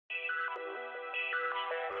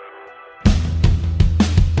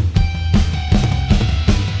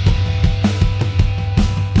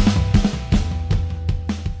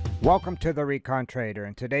Welcome to the Recon Trader.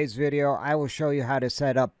 In today's video, I will show you how to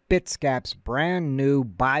set up BITSGAP's brand new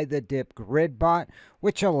Buy the Dip grid bot,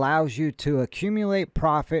 which allows you to accumulate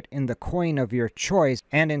profit in the coin of your choice.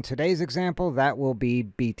 And in today's example, that will be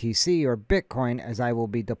BTC or Bitcoin, as I will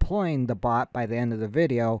be deploying the bot by the end of the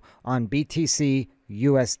video on BTC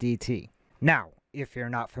USDT. Now, if you're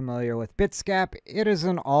not familiar with BITSGAP, it is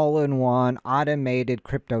an all-in-one automated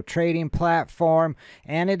crypto trading platform,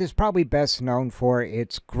 and it is probably best known for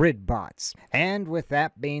its grid bots. And with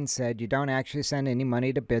that being said, you don't actually send any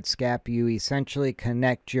money to BITSGAP. You essentially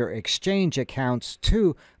connect your exchange accounts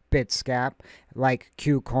to BITSGAP, like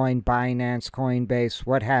KuCoin, Binance, Coinbase,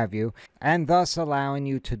 what have you, and thus allowing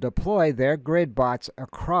you to deploy their grid bots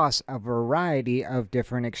across a variety of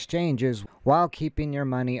different exchanges while keeping your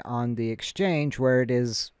money on the exchange where it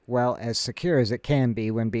is, well, as secure as it can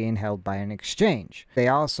be when being held by an exchange. They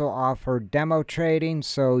also offer demo trading,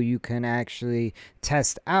 so you can actually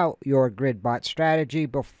test out your grid bot strategy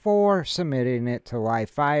before submitting it to live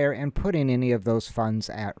fire and putting any of those funds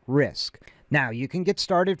at risk. Now, you can get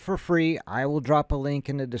started for free. I will drop a link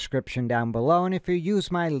in the description down below, and if you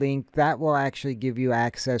use my link, that will actually give you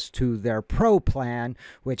access to their Pro plan,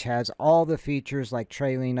 which has all the features like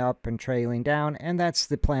trailing up and trailing down, and that's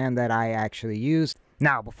the plan that I actually use.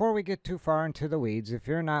 Now, before we get too far into the weeds, if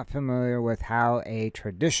you're not familiar with how a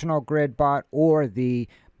traditional grid bot or the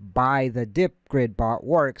Buy the Dip grid bot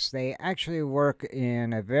works, they actually work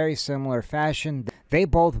in a very similar fashion. They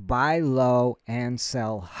both buy low and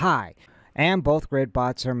sell high. And both grid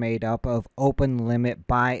bots are made up of open limit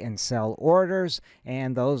buy and sell orders,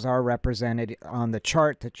 and those are represented on the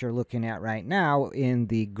chart that you're looking at right now in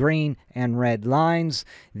the green and red lines.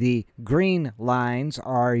 The green lines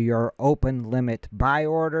are your open limit buy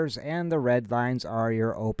orders, and the red lines are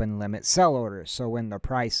your open limit sell orders. So when the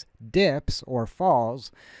price dips or falls,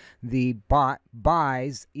 the bot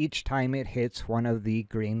buys each time it hits one of the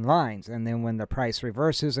green lines. And then when the price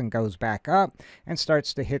reverses and goes back up and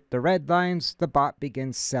starts to hit the red lines, the bot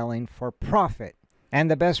begins selling for profit.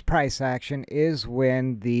 And the best price action is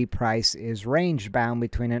when the price is range bound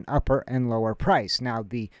between an upper and lower price. Now,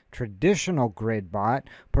 the traditional grid bot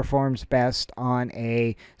performs best on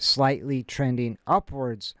a slightly trending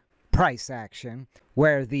upwards price action,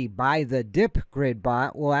 where the Buy the Dip grid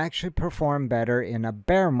bot will actually perform better in a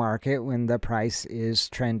bear market when the price is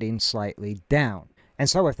trending slightly down. And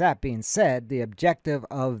so with that being said, the objective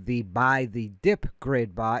of the Buy the Dip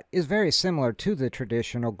grid bot is very similar to the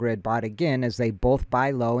traditional grid bot, again, as they both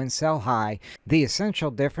buy low and sell high. The essential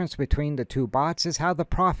difference between the two bots is how the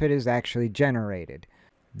profit is actually generated.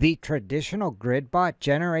 The traditional grid bot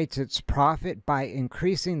generates its profit by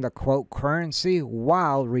increasing the quote currency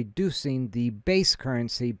while reducing the base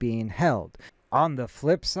currency being held. On the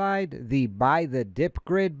flip side, the Buy the Dip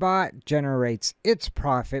grid bot generates its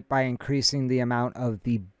profit by increasing the amount of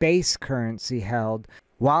the base currency held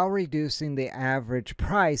while reducing the average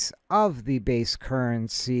price of the base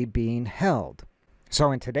currency being held.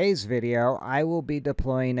 So in today's video, I will be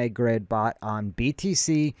deploying a grid bot on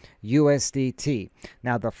BTC USDT.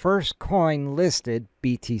 Now, the first coin listed,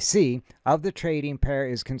 BTC, of the trading pair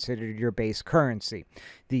is considered your base currency.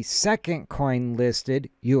 The second coin listed,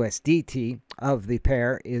 USDT, of the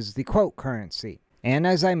pair is the quote currency. And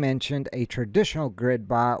as I mentioned, a traditional grid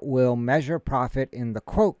bot will measure profit in the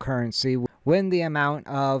quote currency when the amount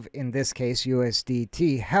of, in this case,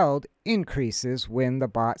 USDT held increases when the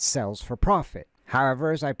bot sells for profit.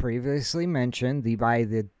 However, as I previously mentioned, the Buy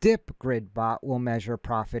the Dip grid bot will measure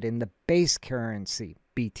profit in the base currency,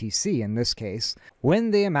 BTC in this case,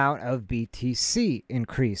 when the amount of BTC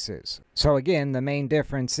increases. So again, the main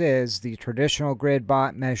difference is the traditional grid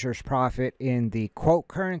bot measures profit in the quote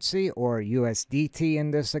currency, or USDT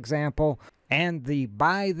in this example, and the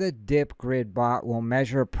Buy the Dip grid bot will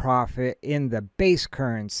measure profit in the base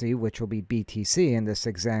currency, which will be BTC in this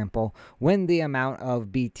example, when the amount of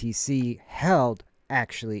BTC held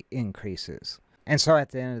actually increases. And so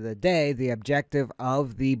at the end of the day, the objective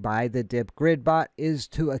of the Buy the Dip grid bot is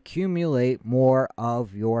to accumulate more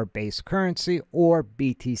of your base currency, or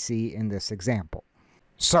BTC in this example.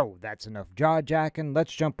 So that's enough jaw-jacking.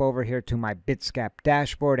 Let's jump over here to my BITSGAP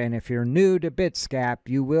dashboard. And if you're new to BITSGAP,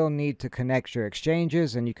 you will need to connect your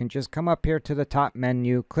exchanges, and you can just come up here to the top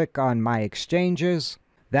menu, click on My Exchanges.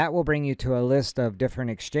 That will bring you to a list of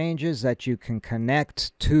different exchanges that you can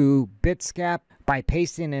connect to BITSGAP by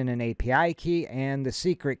pasting in an API key and the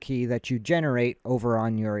secret key that you generate over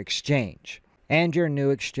on your exchange. And your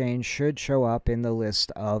new exchange should show up in the list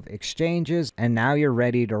of exchanges. And now you're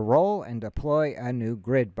ready to roll and deploy a new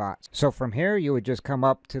grid bot. So from here, you would just come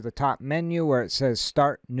up to the top menu where it says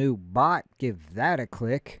Start New Bot. Give that a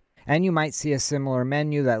click. And you might see a similar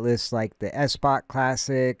menu that lists like the SBot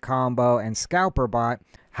Classic, Combo, and Scalper Bot.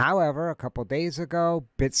 However, a couple days ago,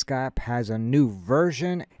 BITSGAP has a new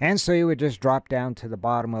version, and so you would just drop down to the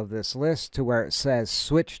bottom of this list to where it says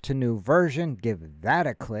switch to new version, give that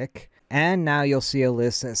a click, and now you'll see a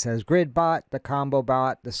list that says Grid Bot, the Combo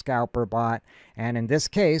Bot, the Scalper Bot, and in this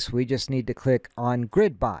case, we just need to click on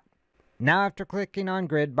Grid Bot. Now after clicking on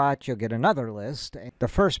Grid Bot, you'll get another list. The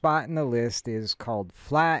first bot in the list is called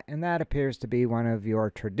Flat, and that appears to be one of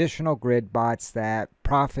your traditional grid bots that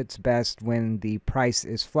profits best when the price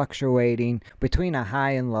is fluctuating between a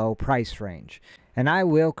high and low price range. And I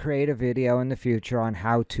will create a video in the future on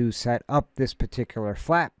how to set up this particular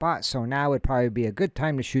flat bot, so now would probably be a good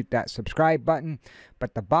time to shoot that subscribe button.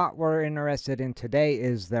 But the bot we're interested in today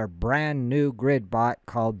is their brand new grid bot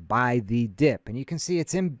called Buy the Dip. And you can see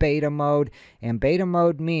it's in beta mode, and beta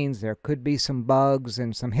mode means there could be some bugs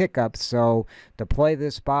and some hiccups, so deploy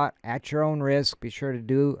this bot at your own risk. Be sure to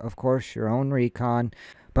do, of course, your own recon.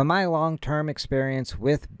 But my long-term experience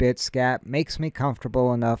with BITSGAP makes me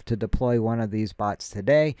comfortable enough to deploy one of these bots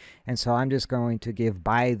today, and so I'm just going to give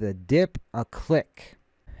Buy the Dip a click.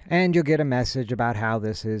 And you'll get a message about how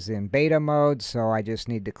this is in beta mode, so I just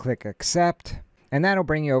need to click accept. And that'll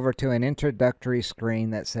bring you over to an introductory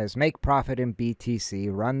screen that says make profit in BTC,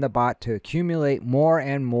 run the bot to accumulate more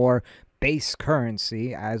and more base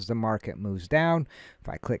currency as the market moves down. If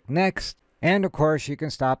I click next, and of course, you can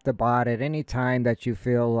stop the bot at any time that you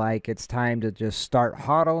feel like it's time to just start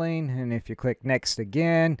hodling. And if you click next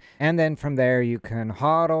again, and then from there you can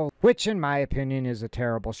hodl, which in my opinion is a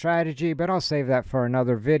terrible strategy, but I'll save that for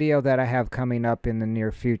another video that I have coming up in the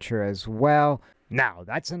near future as well. Now,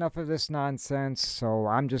 that's enough of this nonsense, so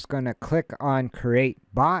I'm just going to click on Create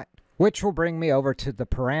Bot, which will bring me over to the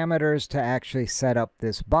parameters to actually set up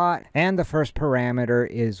this bot. And the first parameter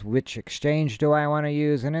is which exchange do I want to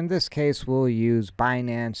use, and in this case we'll use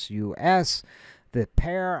Binance US. The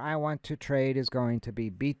pair I want to trade is going to be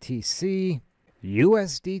BTC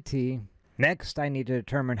USDT. Next, I need to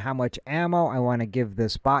determine how much ammo I want to give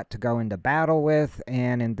this bot to go into battle with,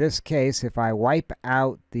 and in this case, if I wipe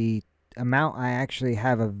out the amount I actually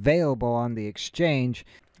have available on the exchange,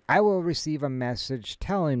 I will receive a message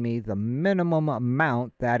telling me the minimum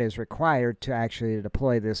amount that is required to actually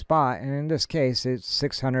deploy this bot, and in this case it's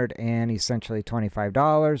 $600 and essentially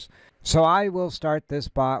 $25. So I will start this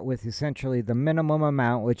bot with essentially the minimum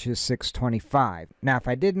amount, which is $625. Now, if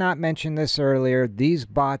I did not mention this earlier, these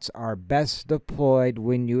bots are best deployed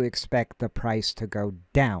when you expect the price to go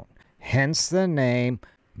down. Hence the name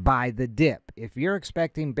Buy the Dip. If you're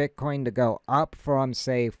expecting Bitcoin to go up from,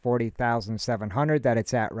 say, 40,700 that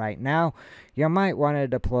it's at right now, you might want to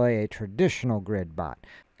deploy a traditional grid bot.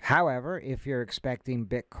 However, if you're expecting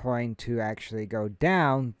Bitcoin to actually go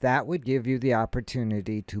down, that would give you the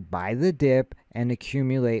opportunity to buy the dip and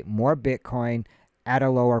accumulate more Bitcoin at a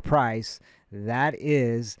lower price. That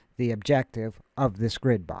is the objective of this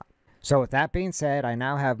grid bot. So with that being said, I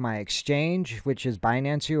now have my exchange, which is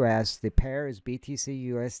Binance US. The pair is BTC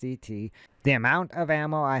USDT. The amount of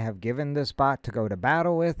ammo I have given this bot to go to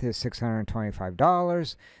battle with is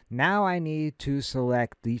 $625. Now I need to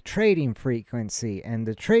select the trading frequency, and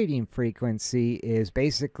the trading frequency is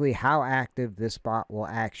basically how active this bot will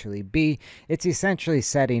actually be. It's essentially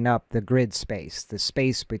setting up the grid space, the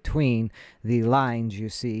space between the lines you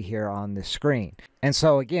see here on the screen. And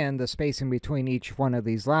so again, the spacing between each one of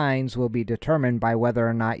these lines will be determined by whether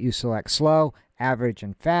or not you select slow, average,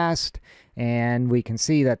 and fast. And we can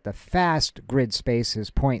see that the fast grid space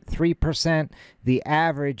is 0.3%, the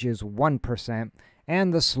average is 1%,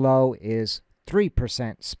 and the slow is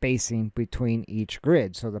 3% spacing between each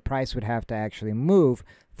grid. So the price would have to actually move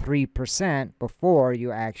 3% before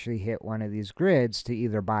you actually hit one of these grids to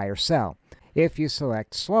either buy or sell, if you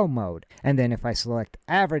select slow mode. And then if I select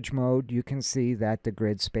average mode, you can see that the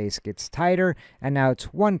grid space gets tighter, and now it's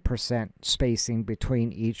 1% spacing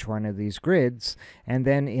between each one of these grids. And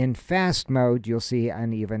then in fast mode, you'll see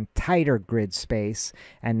an even tighter grid space,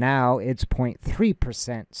 and now it's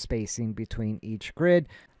 0.3% spacing between each grid.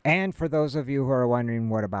 And for those of you who are wondering,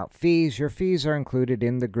 what about fees? Your fees are included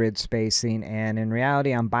in the grid spacing, and in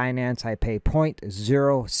reality on Binance I pay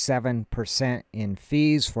 0.07% in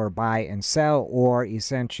fees for buy and sell, or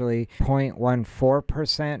essentially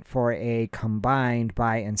 0.14% for a combined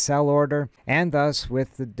buy and sell order. And thus,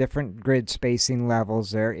 with the different grid spacing levels,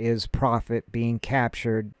 there is profit being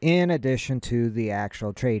captured in addition to the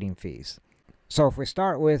actual trading fees. So if we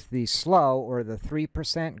start with the slow, or the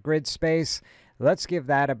 3% grid space, let's give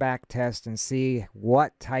that a back test and see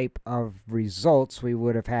what type of results we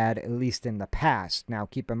would have had, at least in the past. Now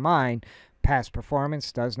keep in mind, Past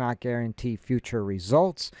performance does not guarantee future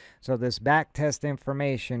results, so this backtest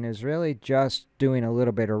information is really just doing a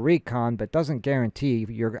little bit of recon, but doesn't guarantee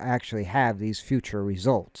you'll actually have these future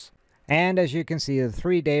results. And as you can see, the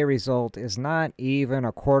 3-day result is not even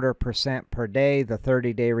 0.25% per day. The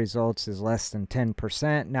 30-day results is less than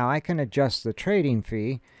 10%. Now I can adjust the trading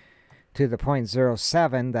fee to the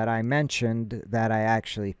 0.07 that I mentioned that I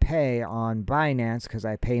actually pay on Binance, because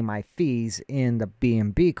I pay my fees in the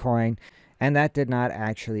BNB coin, and that did not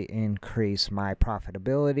actually increase my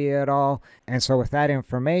profitability at all. And so with that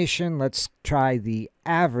information, let's try the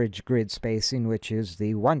average grid spacing, which is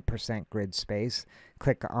the 1% grid space.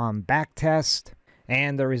 Click on backtest,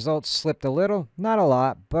 and the results slipped a little, not a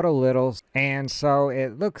lot, but a little. And so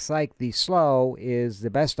it looks like the slow is the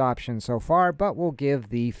best option so far, but we'll give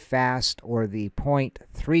the fast or the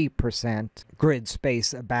 0.3% grid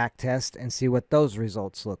space a backtest and see what those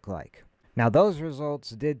results look like. Now those results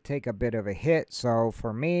did take a bit of a hit, so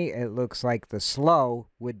for me it looks like the slow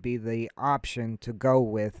would be the option to go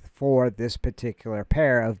with for this particular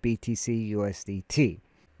pair of BTC USDT.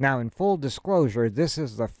 Now in full disclosure, this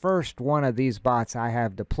is the first one of these bots I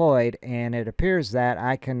have deployed, and it appears that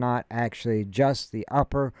I cannot actually adjust the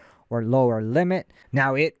upper or lower limit.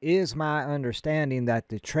 Now it is my understanding that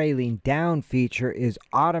the trailing down feature is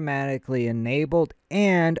automatically enabled,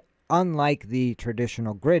 and unlike the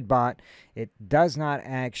traditional grid bot, it does not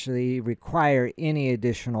actually require any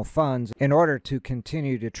additional funds in order to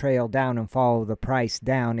continue to trail down and follow the price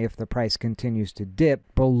down if the price continues to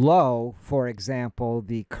dip below, for example,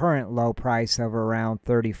 the current low price of around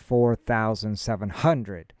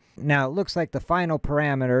 34,700. Now it looks like the final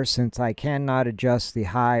parameter, since I cannot adjust the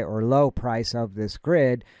high or low price of this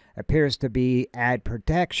grid, appears to be add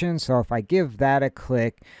protection. So if I give that a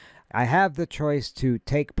click, I have the choice to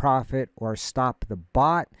take profit or stop the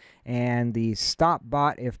bot, and the stop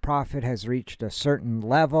bot if profit has reached a certain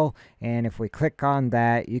level. And if we click on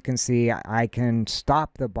that, you can see I can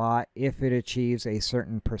stop the bot if it achieves a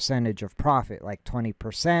certain percentage of profit, like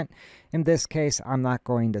 20%. In this case, I'm not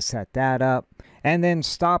going to set that up. And then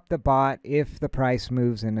stop the bot if the price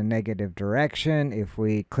moves in a negative direction. If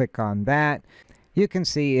we click on that, you can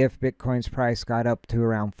see if Bitcoin's price got up to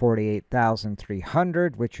around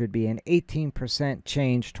 48,300, which would be an 18%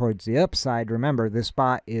 change towards the upside. Remember, this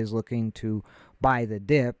bot is looking to buy the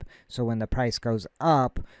dip, so when the price goes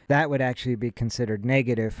up, that would actually be considered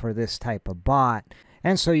negative for this type of bot.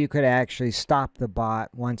 And so you could actually stop the bot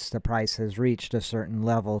once the price has reached a certain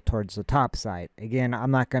level towards the top side. Again,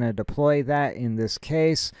 I'm not going to deploy that in this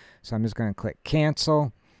case, so I'm just going to click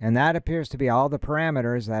cancel. And that appears to be all the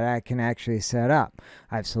parameters that I can actually set up.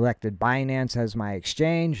 I've selected Binance as my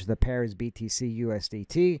exchange. The pair is BTC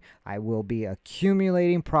USDT. I will be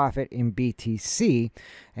accumulating profit in BTC,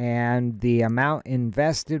 and the amount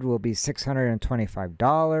invested will be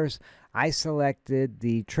 $625. I selected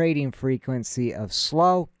the trading frequency of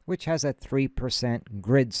slow, which has a 3%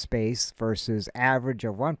 grid space versus average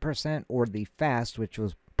of 1%, or the fast, which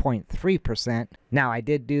was 0.3%. Now I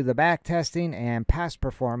did do the back testing, and past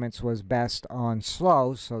performance was best on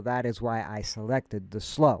slow, so that is why I selected the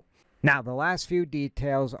slow. Now the last few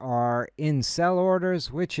details are in sell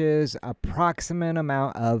orders, which is approximate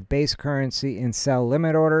amount of base currency in sell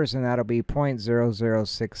limit orders, and that'll be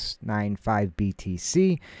 0.00695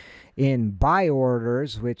 BTC. In buy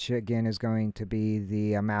orders, which again is going to be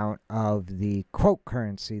the amount of the quote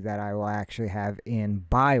currency that I will actually have in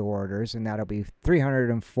buy orders, and that'll be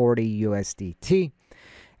 340 USDT.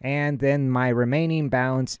 And then my remaining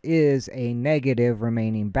balance is a negative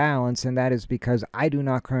remaining balance, and that is because I do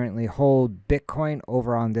not currently hold Bitcoin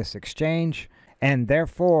over on this exchange. And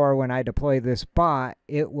therefore, when I deploy this bot,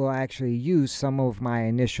 it will actually use some of my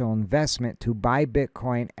initial investment to buy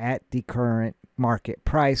Bitcoin at the current market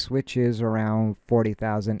price, which is around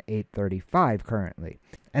 40,835 currently.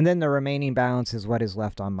 And then the remaining balance is what is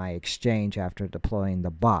left on my exchange after deploying the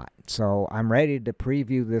bot. So I'm ready to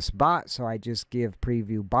preview this bot, so I just give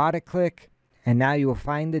preview bot a click. And now you will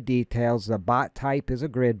find the details. The bot type is a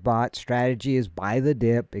grid bot. Strategy is buy the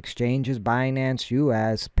dip. Exchange is Binance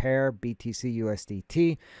US. Pair BTC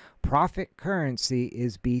USDT. Profit currency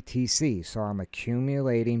is BTC, so I'm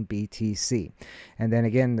accumulating BTC. And then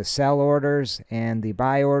again, the sell orders and the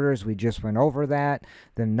buy orders, we just went over that.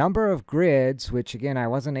 The number of grids, which again I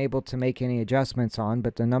wasn't able to make any adjustments on,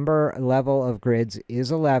 but the number level of grids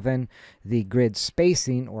is 11. The grid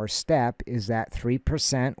spacing or step is at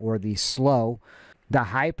 3%, or the slow. The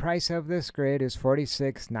high price of this grid is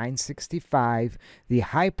 46,965. The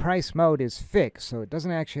high price mode is fixed, so it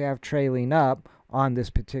doesn't actually have trailing up. on this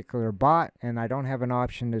particular bot, and I don't have an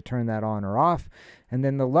option to turn that on or off. And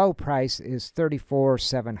then the low price is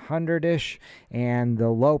 34,700-ish, and the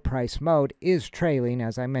low price mode is trailing.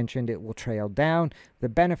 As I mentioned, it will trail down. The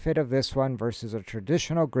benefit of this one versus a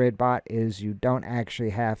traditional grid bot is you don't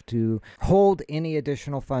actually have to hold any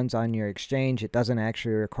additional funds on your exchange. It doesn't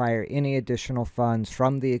actually require any additional funds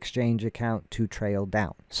from the exchange account to trail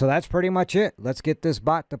down. So that's pretty much it. Let's get this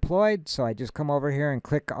bot deployed. So I just come over here and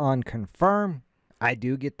click on confirm. I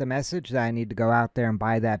do get the message that I need to go out there and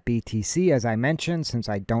buy that BTC. As I mentioned, since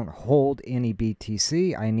I don't hold any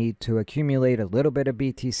BTC, I need to accumulate a little bit of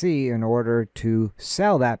BTC in order to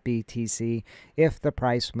sell that BTC if the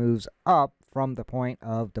price moves up from the point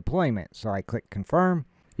of deployment. So I click confirm.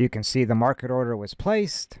 You can see the market order was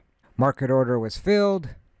placed, market order was filled,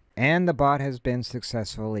 and the bot has been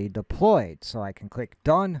successfully deployed. So I can click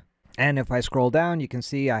done. And if I scroll down, you can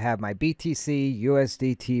see I have my BTC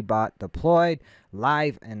USDT bot deployed,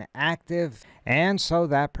 live and active. And so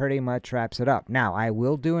that pretty much wraps it up. Now, I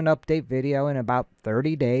will do an update video in about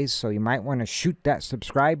 30 days, so you might want to shoot that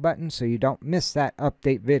subscribe button so you don't miss that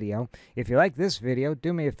update video. If you like this video,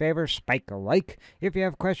 do me a favor, spike a like. If you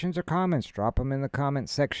have questions or comments, drop them in the comment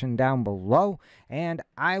section down below, and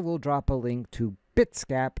I will drop a link to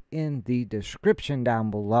BITSGAP in the description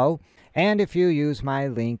down below. And if you use my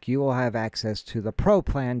link, you will have access to the Pro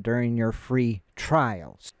plan during your free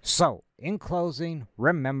trials. So, in closing,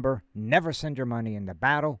 remember, never send your money into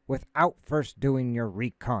battle without first doing your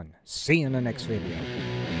recon. See you in the next video.